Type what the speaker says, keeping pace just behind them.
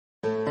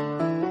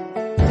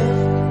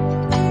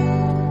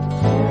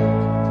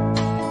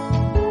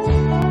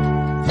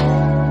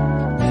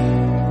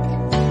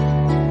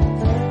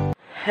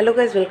Hello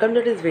guys, welcome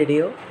to this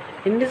video.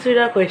 In this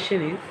video, our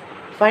question is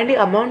find the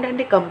amount and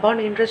the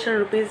compound interest on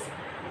rupees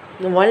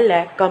 1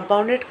 lakh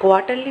compounded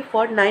quarterly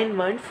for 9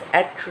 months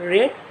at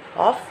rate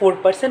of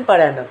 4% per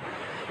annum.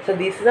 So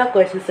this is our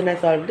question, and I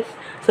solve this.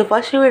 So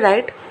first we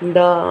write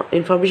the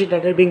information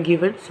that are being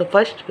given. So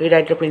first we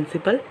write the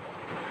principal.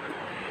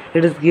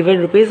 It is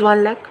given rupees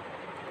 1 lakh.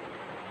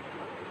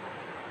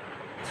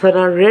 So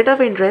now rate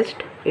of interest,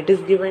 it is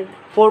given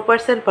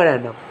 4% per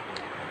annum.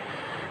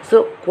 So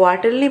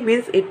quarterly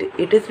means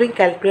it is being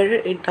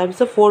calculated in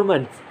terms of 4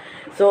 months.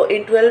 So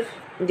in 12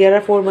 there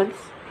are 4 months.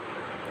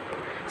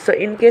 So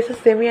in case of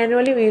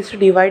semi-annually, we used to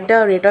divide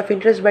the rate of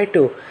interest by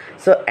 2.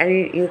 So and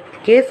in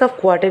case of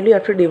quarterly, you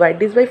have to divide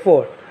this by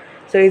 4.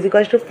 So is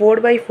equals to 4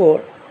 by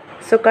 4.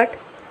 So cut.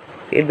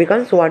 It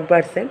becomes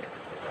 1%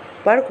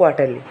 per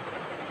quarterly.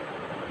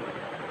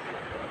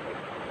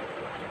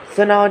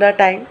 So now the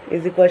time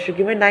is equals to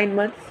given 9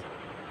 months.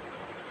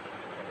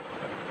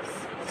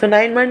 So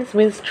 9 months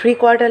means 3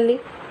 quarterly.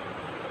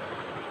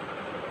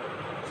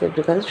 So it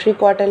becomes 3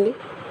 quarterly.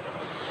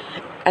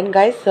 And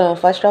guys,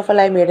 first of all,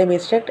 I made a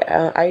mistake.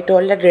 I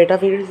told that rate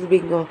of interest is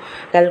being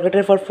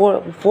calculated for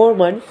 4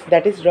 months.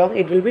 That is wrong.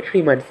 It will be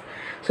 3 months.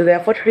 So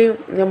therefore 3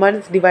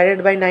 months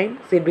divided by 9.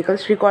 So it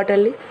becomes 3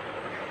 quarterly.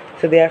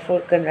 So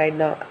therefore can write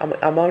now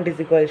amount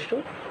is equals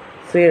to.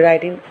 So you're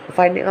writing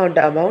finding out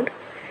the amount,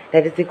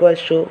 that is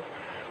equals to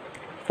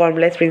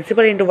formula is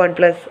principal into 1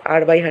 plus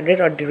r by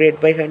 100 or the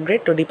rate by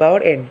 100 to the power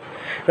n,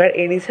 where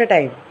n is the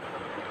time.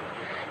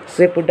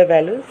 So we put the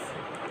values.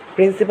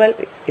 Principal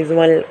is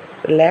 1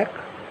 lakh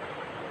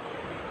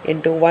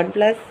into 1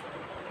 plus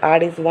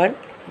r is 1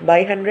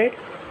 by 100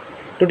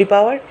 to the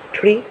power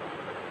 3.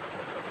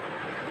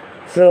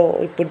 So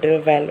we put the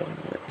value,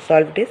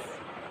 solve this.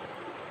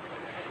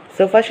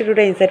 So first we do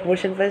the inside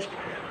portion first.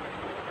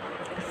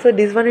 So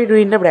this one we do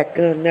in the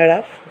bracket of,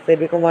 so it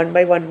becomes 1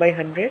 by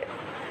 100.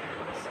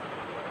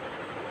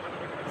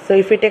 So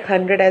if we take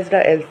 100 as the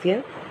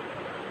LCM,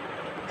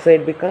 so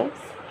it becomes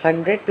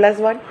 100 plus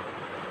 1.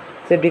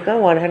 So it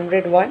becomes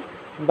 101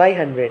 by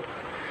 100.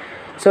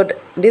 So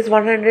this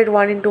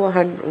 101 into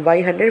 100 by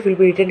 100 will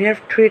be written here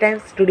 3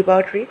 times to the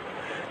power 3.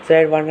 So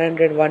add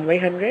 101 by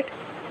 100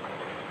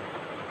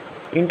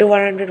 into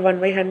 101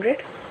 by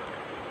 100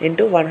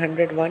 into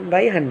 101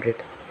 by 100.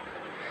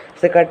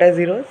 So cut the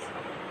zeros.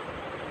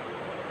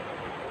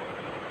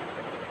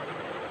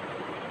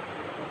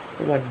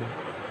 1 more.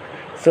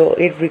 So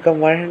it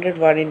becomes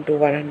 101 into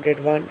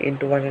 101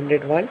 into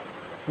 101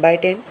 by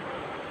 10.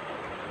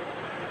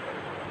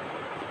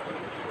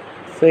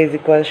 So is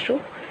equals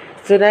to.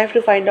 So now I have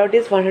to find out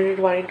this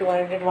 101 into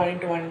 101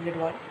 into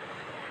 101.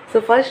 So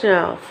first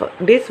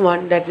this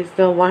one, that is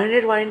the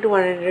 101 into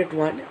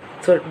 101.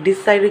 So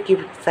this side we keep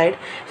it side.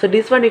 So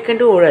this one you can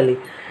do orally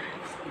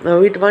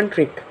with one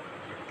trick.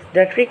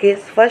 The trick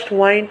is first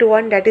 1 into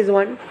 1, that is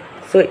 1.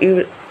 So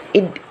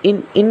in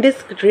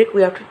this trick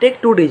we have to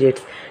take 2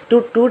 digits.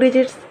 Two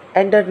digits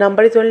and the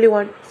number is only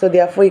 1. So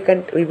therefore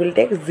we will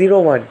take 0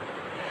 1.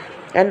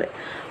 And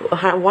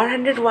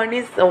 101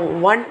 is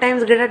 1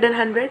 times greater than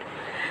 100.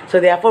 So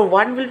therefore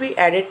 1 will be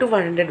added to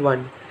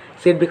 101.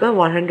 So it becomes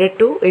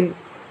 102 in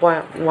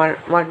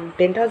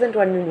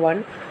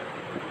 10,001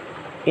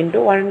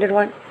 into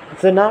 101.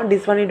 So now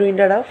this one you do in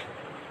the rough,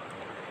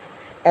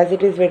 as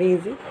it is very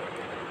easy.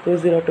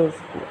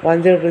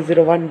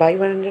 10201 by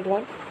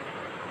 101.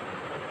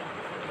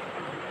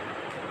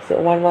 So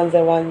 1 1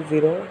 0 1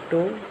 0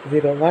 2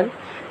 0 1.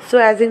 So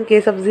as in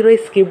case of 0,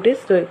 skip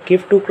this. So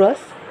give 2 cross.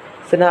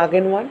 So now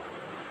again 1.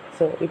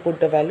 So we put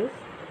the values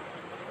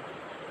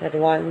at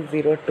 1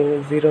 0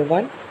 2 0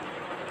 1.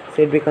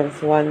 So it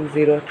becomes 1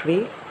 0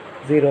 3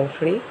 0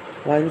 3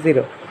 1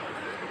 0.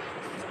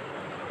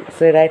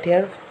 So right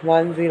here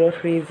 1 0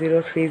 3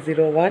 0 3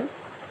 0 1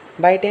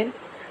 by 10.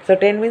 So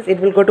 10 means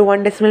it will go to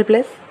 1 decimal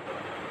place.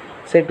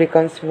 So it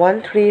becomes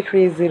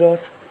 1330.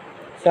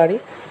 Sorry.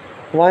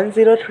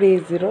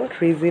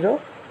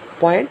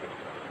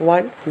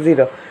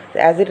 103030.10.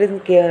 As it is in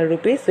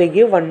rupees, we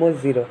give one more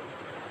 0.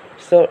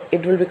 So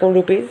it will become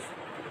rupees.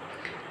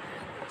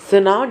 So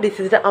now this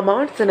is the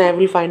amount. So now I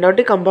will find out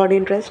the compound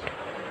interest.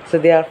 So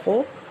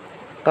therefore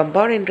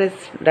compound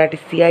interest, that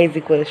is CI, is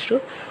equals to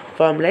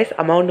formula is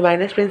amount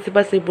minus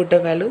principal. So we put the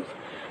values.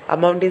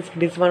 Amount is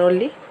this one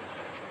only,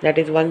 that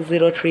is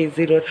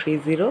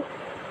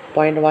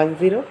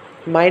 103030.10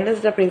 minus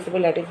the principal,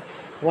 that is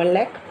 1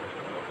 lakh.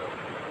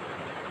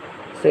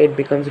 So it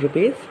becomes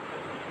rupees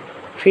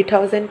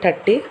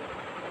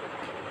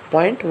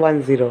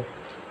 3030.10.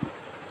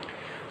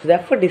 So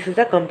therefore this is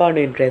the compound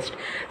interest.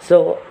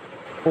 So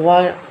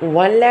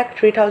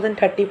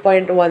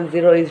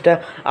 1,3030.10 is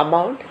the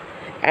amount,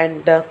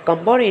 and the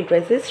compound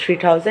interest is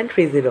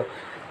 3030.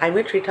 I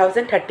mean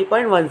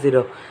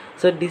 3030.10.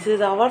 So this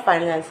is our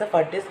final answer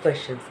for these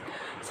questions.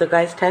 So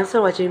guys, thanks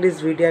for watching this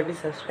video. I will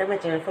subscribe my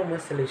channel for more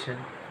solutions.